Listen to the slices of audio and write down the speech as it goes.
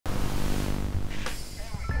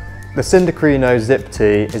The Syncrino Zip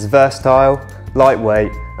Tee is versatile, lightweight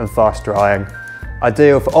and fast drying,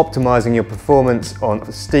 ideal for optimising your performance on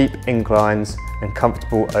steep inclines and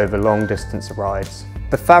comfortable over long distance rides.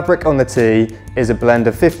 The fabric on the tee is a blend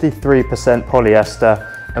of 53%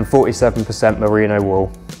 polyester and 47% merino wool.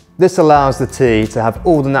 This allows the tee to have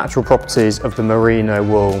all the natural properties of the merino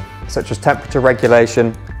wool, such as temperature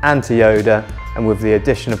regulation, anti-odour, and with the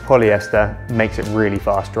addition of polyester, makes it really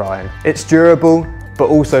fast drying. It's durable, but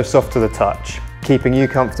also soft to the touch, keeping you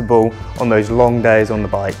comfortable on those long days on the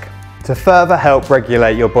bike. To further help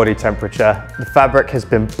regulate your body temperature, the fabric has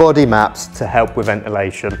been body mapped to help with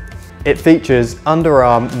ventilation. It features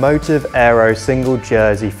underarm Motive Aero single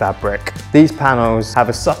jersey fabric. These panels have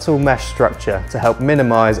a subtle mesh structure to help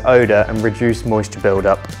minimise odour and reduce moisture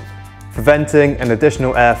buildup. For venting and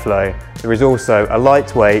additional airflow, there is also a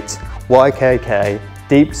lightweight YKK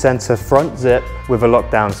deep centre front zip with a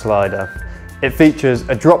lockdown slider. It features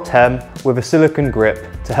a dropped hem with a silicone grip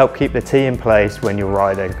to help keep the tee in place when you're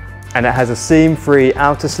riding. And it has a seam-free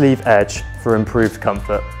outer sleeve edge for improved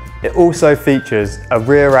comfort. It also features a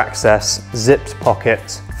rear access zipped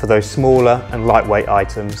pocket for those smaller and lightweight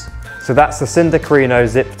items. So that's the Syncrino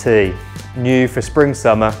Zip Tee, new for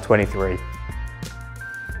Spring/Summer 23.